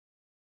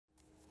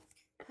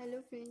Hello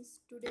friends,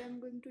 today I'm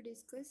going to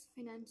discuss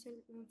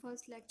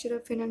first lecture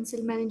of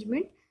financial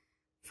management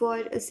for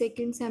a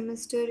second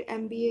semester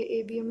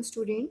MBA-ABM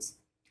students.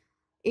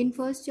 In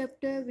first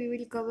chapter, we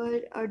will cover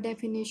a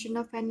definition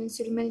of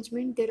financial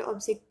management, their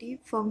objective,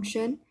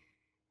 function,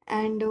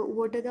 and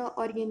what are the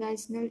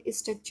organizational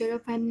structure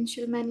of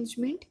financial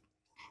management,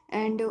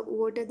 and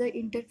what are the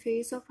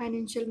interface of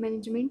financial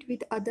management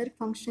with other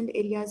functional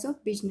areas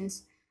of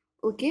business.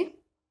 Okay.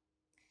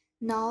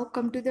 Now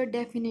come to the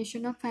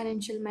definition of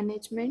financial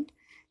management.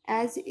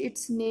 As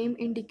its name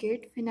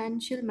indicates,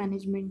 financial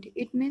management.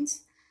 It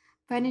means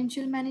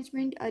financial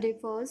management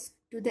refers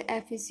to the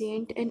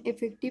efficient and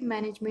effective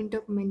management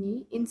of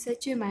money in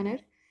such a manner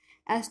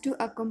as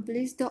to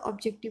accomplish the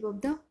objective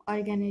of the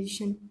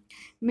organization.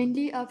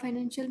 Mainly, a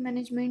financial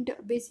management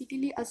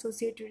basically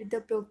associated with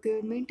the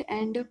procurement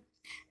and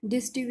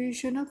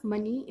distribution of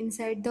money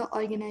inside the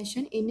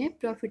organization in a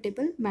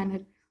profitable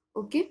manner.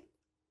 Okay.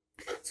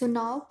 So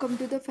now come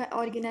to the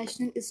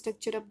organizational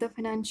structure of the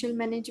financial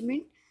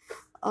management.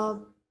 Uh,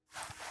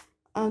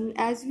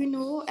 as we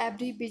know,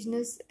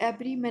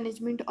 every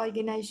management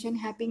organization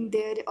having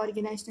their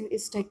organizational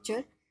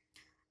structure.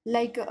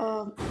 Like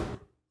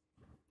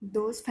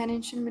those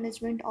financial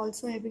management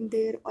also having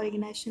their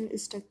organizational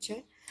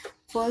structure.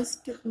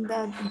 First,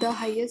 the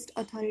highest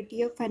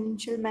authority of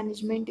financial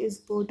management is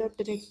board of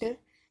director.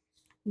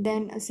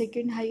 Then a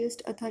second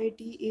highest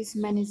authority is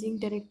managing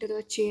director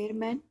or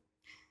chairman.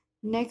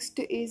 Next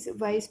is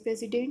Vice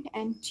President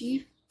and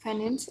Chief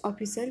Finance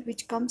Officer,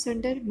 which comes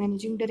under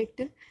Managing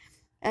Director.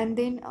 And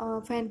then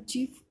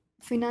Chief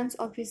Finance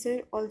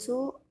Officer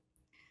also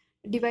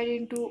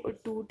divided into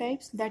two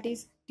types, that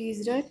is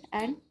Treasurer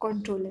and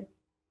Controller.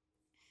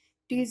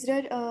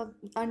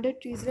 Under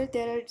Treasurer,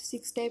 there are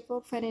 6 types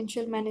of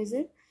financial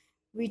manager,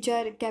 which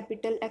are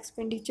Capital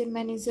Expenditure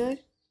Manager,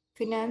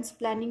 Finance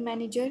Planning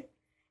Manager,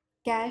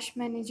 Cash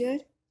Manager,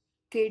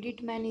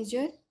 Credit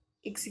Manager,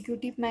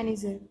 Executive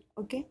Manager.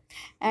 Okay,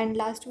 and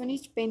last one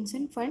is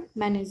Pension Fund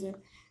Manager.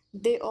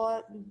 These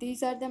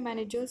are the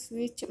managers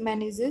which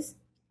manages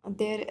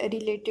their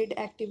related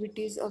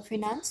activities of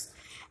finance.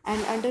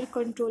 And under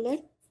Controller,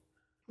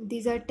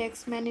 these are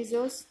Tax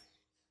Managers,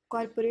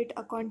 Corporate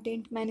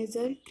Accountant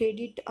Manager,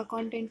 Credit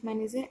Accountant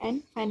Manager,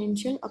 and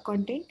Financial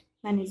Accountant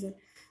Manager.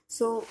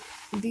 So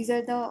these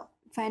are the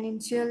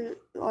financial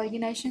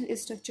organizational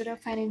structure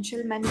of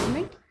financial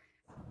management.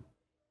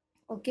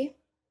 Okay.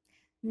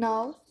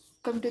 Now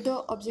come to the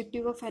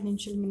objective of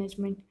financial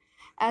management.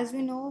 As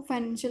we know,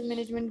 financial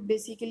management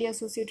basically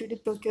associated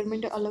with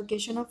procurement or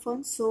allocation of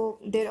funds. So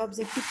their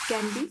objective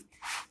can be,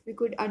 we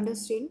could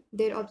understand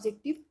their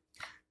objective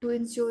to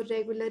ensure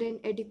regular and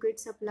adequate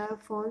supply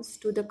of funds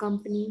to the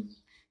company,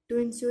 to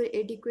ensure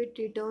adequate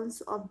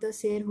returns of the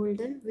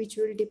shareholder, which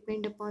will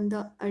depend upon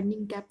the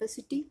earning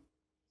capacity,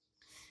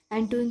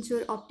 and to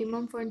ensure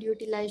optimum fund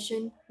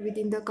utilization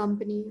within the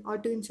company, or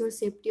to ensure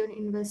safety on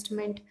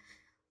investment,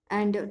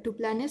 and to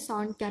plan a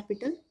sound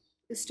capital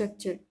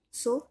structure.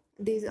 So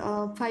these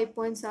 5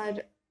 points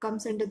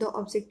comes under the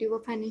objective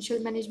of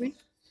financial management.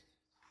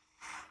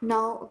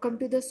 Now come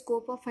to the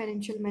scope of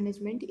financial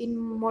management. In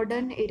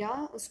modern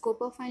era,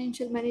 scope of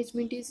financial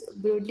management is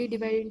broadly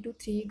divided into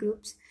 3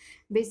 groups.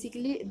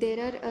 Basically,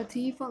 there are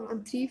three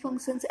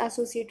functions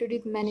associated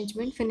with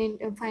management: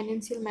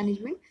 financial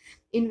management,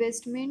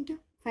 investment,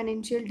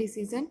 financial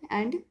decision,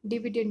 and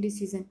dividend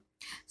decision.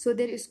 So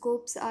their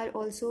scopes are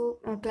also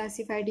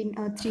classified in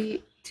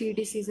three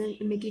decision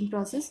making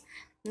process.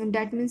 And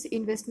that means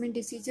investment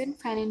decision,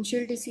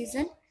 financial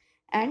decision,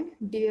 and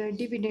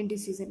dividend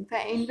decision.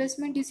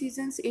 Investment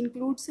decisions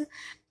includes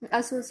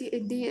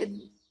associate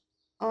the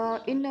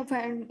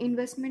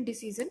investment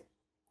decision.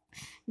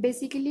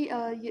 Basically,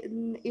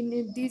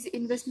 in these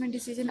investment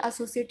decision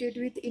associated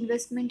with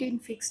investment in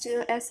fixed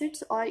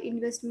assets or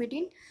investment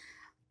in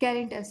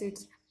current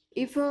assets.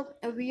 If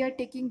we are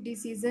taking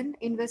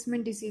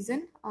investment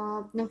decision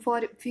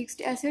for fixed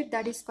asset,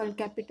 that is called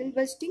capital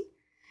budgeting.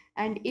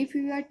 And if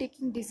you are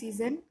taking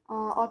decision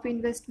of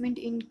investment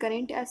in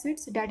current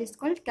assets, that is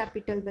called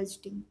capital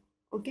budgeting.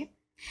 Okay.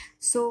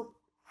 So,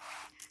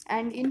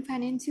 and in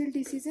financial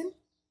decision,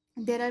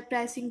 there are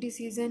pricing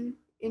decision,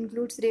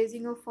 includes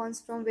raising of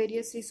funds from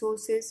various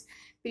resources,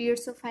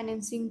 periods of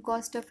financing,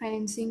 cost of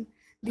financing.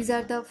 These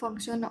are the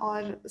function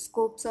or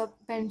scopes of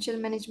financial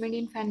management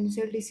in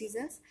financial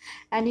decisions.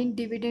 And in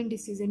dividend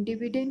decision,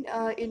 dividend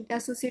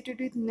associated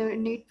with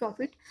net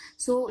profit.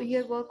 So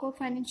here work of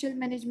financial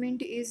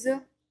management is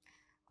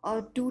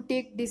to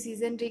take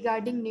decision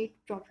regarding net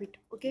profit.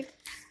 Okay,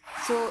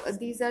 so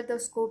these are the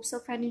scopes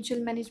of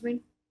financial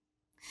management.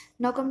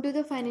 Now come to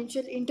the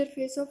financial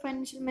interface of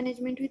financial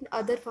management with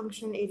other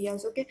functional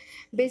areas. Okay,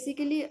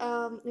 basically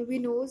we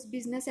know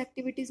business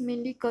activities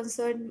mainly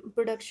concern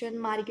production,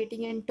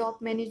 marketing, and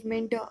top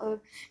management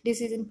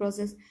decision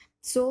process.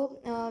 So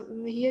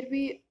here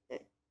we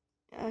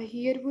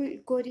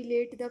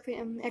correlate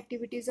the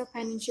activities of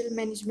financial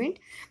management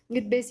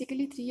with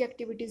basically 3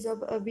 activities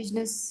of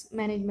business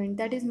management,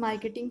 that is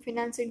marketing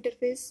finance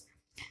interface,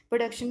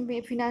 production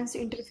finance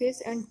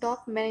interface, and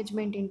top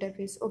management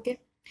interface. Okay,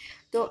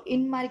 So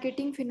in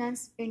marketing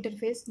finance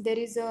interface, there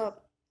is a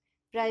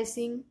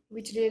pricing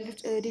which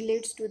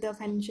relates to the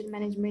financial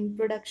management,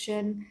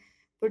 production,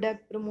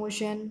 product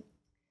promotion,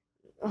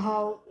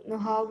 how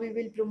we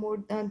will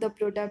promote the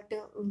product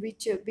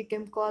which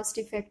become cost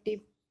effective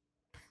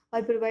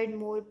or provide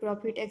more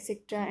profit,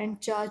 etc. And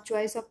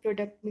choice of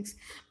product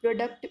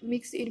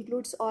mix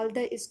includes all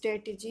the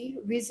strategy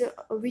which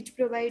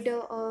provide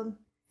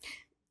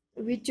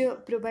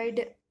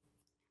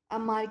a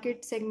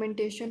market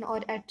segmentation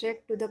or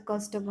attract to the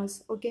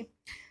customers. Okay,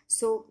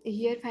 so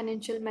here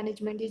financial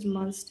management is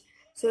must.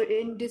 So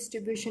in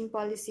distribution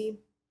policy,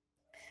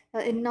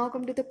 and now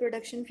come to the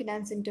production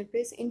finance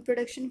interface. In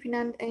production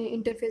finance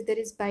interface, there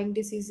is buying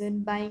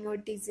decision, buying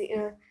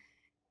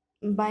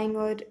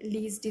or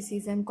lease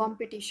decision,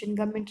 competition,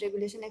 government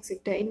regulation,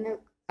 etc. In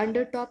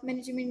under top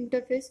management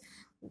interface,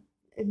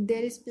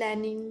 there is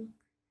planning,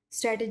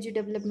 strategy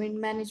development,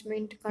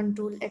 management,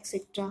 control,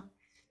 etc.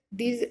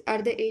 These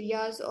are the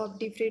areas of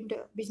different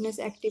business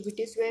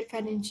activities where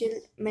financial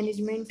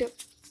management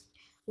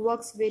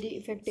works very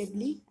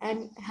effectively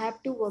and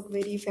have to work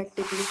very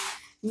effectively.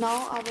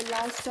 Now our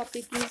last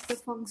topic is the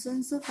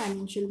functions of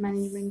financial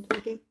management.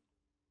 Okay,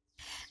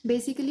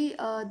 basically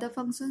the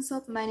functions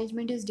of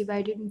management is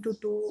divided into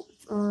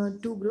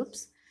two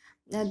groups.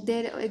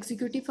 Their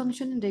executive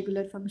function and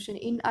regular function.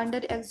 In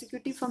under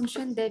executive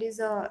function, there is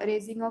a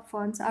raising of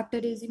funds.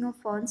 After raising of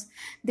funds,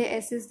 they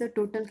assess the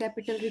total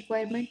capital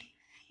requirement,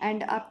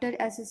 and after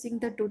assessing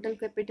the total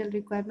capital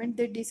requirement,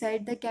 they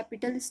decide the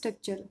capital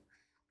structure,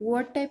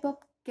 what type of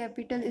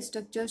capital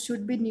structure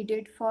should be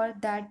needed for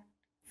that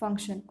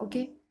function.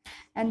 Okay,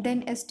 and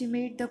then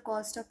estimate the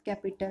cost of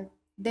capital.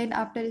 Then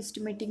after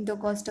estimating the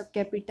cost of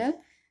capital,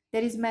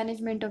 there is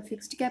management of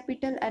fixed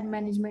capital and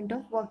management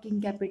of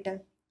working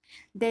capital,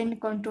 then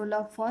control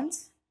of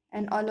funds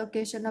and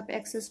allocation of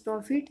excess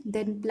profit,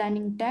 then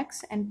planning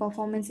tax and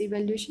performance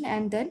evaluation,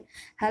 and then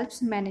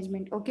helps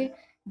management. Okay,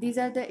 these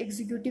are the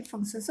executive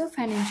functions of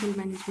financial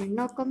management.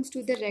 Now comes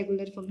to the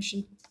regular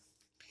function.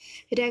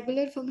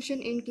 Regular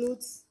function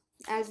includes,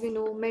 as we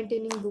know,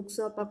 maintaining books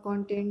of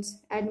accountants,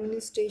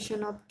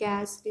 administration of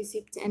cash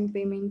receipts and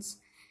payments,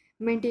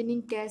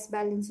 maintaining cash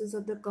balances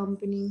of the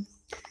company,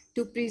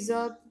 to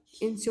preserve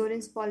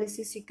insurance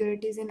policy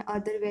securities and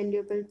other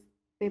valuable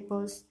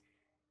papers,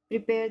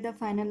 prepare the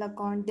final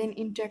account, then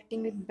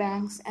interacting with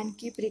banks and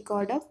keep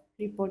record of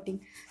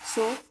reporting.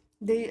 So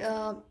they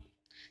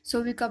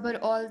so we cover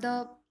all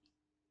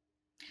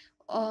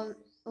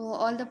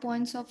all the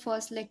points of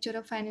first lecture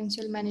of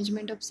financial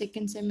management of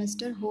second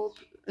semester. Hope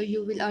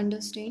you will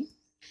understand,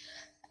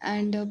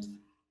 and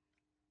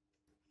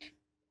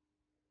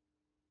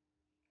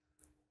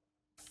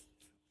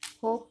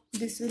hope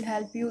this will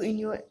help you in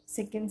your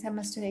second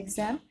semester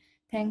exam.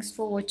 Thanks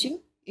for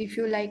watching. If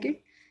you like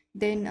it,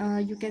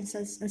 then you can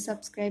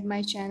subscribe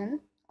my channel,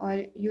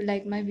 or you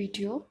like my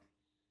video.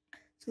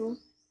 So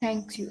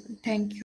thank you.